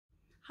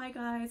Hi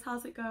guys,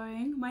 how's it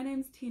going? My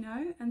name's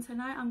Tino and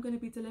tonight I'm going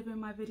to be delivering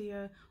my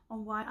video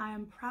on why I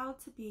am proud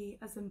to be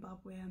a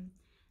Zimbabwean.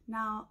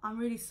 Now, I'm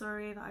really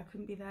sorry that I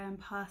couldn't be there in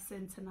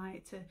person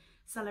tonight to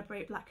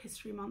celebrate Black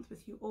History Month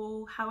with you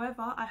all.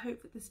 However, I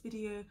hope that this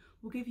video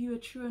will give you a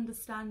true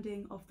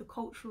understanding of the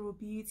cultural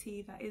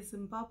beauty that is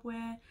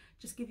Zimbabwe,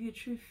 just give you a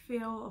true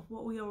feel of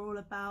what we are all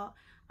about,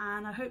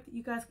 and I hope that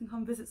you guys can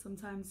come visit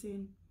sometime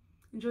soon.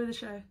 Enjoy the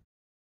show.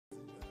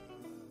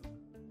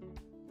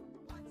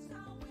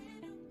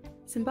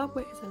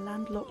 Zimbabwe is a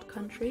landlocked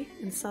country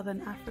in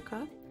southern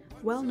Africa,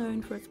 well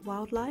known for its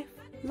wildlife,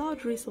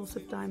 large resource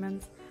of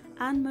diamonds,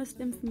 and most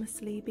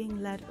infamously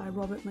being led by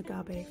Robert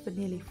Mugabe for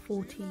nearly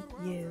 40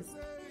 years.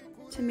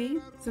 To me,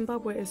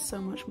 Zimbabwe is so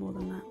much more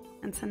than that,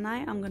 and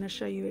tonight I'm going to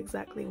show you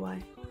exactly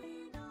why.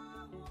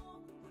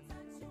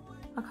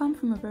 I come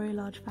from a very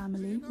large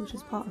family which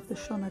is part of the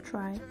Shona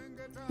tribe.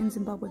 In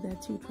Zimbabwe there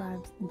are two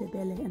tribes,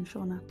 Ndebele and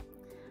Shona.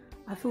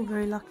 I feel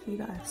very lucky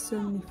that I have so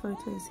many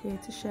photos here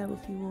to share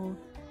with you all,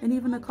 and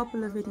even a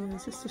couple of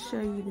videos just to show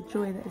you the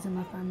joy that is in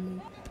my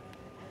family,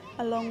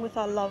 along with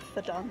our love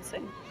for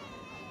dancing.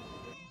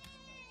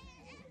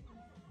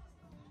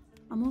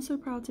 I'm also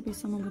proud to be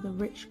someone with a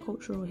rich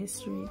cultural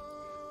history.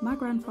 My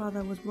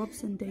grandfather was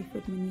Robson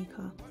David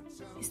Manyika.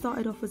 He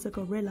started off as a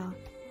guerrilla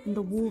in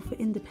the War for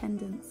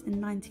Independence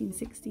in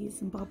 1960s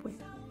Zimbabwe.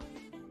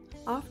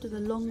 After the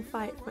long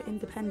fight for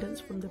independence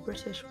from the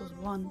British was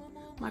won,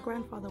 my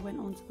grandfather went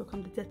on to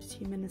become the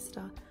Deputy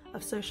Minister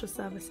of Social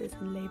Services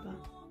and Labour.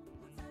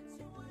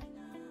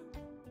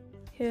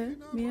 Here,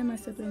 me and my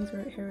siblings were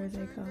at Heroes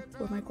Acre,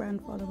 where my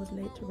grandfather was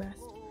laid to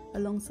rest,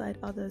 alongside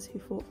others who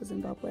fought for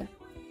Zimbabwe.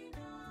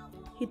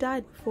 He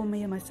died before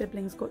me and my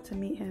siblings got to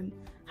meet him.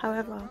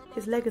 However,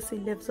 his legacy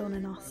lives on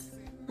in us,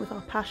 with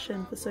our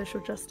passion for social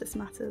justice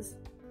matters.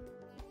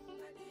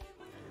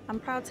 I'm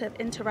proud to have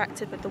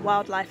interacted with the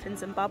wildlife in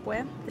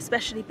Zimbabwe,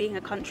 especially being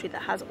a country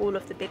that has all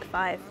of the big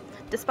five.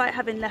 Despite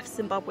having left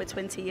Zimbabwe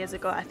 20 years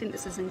ago, I think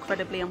this is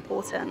incredibly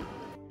important.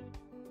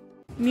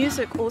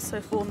 Music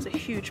also forms a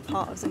huge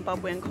part of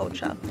Zimbabwean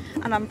culture,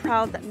 and I'm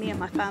proud that me and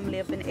my family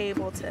have been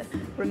able to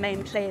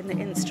remain playing the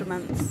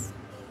instruments.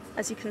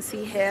 As you can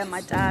see here, my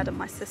dad and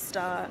my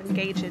sister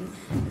engage in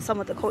some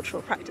of the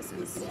cultural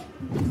practices.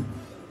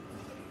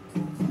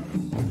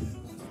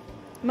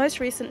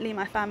 Most recently,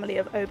 my family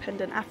have opened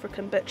an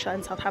African butcher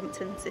in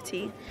Southampton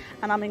city,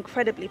 and I'm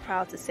incredibly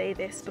proud to say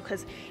this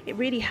because it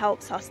really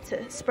helps us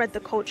to spread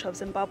the culture of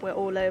Zimbabwe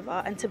all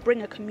over and to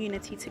bring a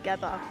community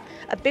together.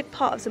 A big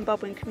part of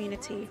Zimbabwean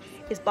community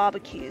is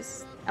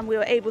barbecues, and we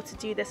were able to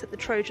do this at the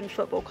Trojan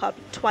Football Club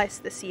twice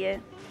this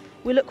year.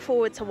 We look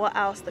forward to what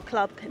else the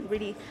club can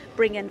really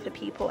bring in for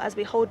people as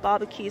we hold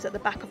barbecues at the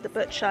back of the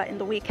butcher in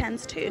the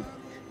weekends too.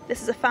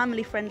 This is a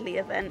family-friendly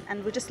event,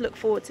 and we just look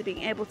forward to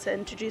being able to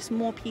introduce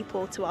more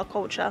people to our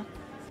culture.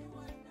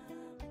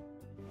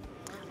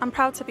 I'm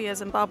proud to be a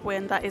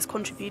Zimbabwean that is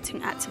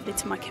contributing actively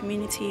to my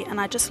community,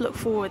 and I just look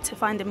forward to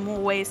finding more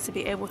ways to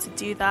be able to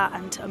do that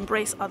and to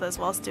embrace others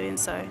whilst doing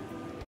so.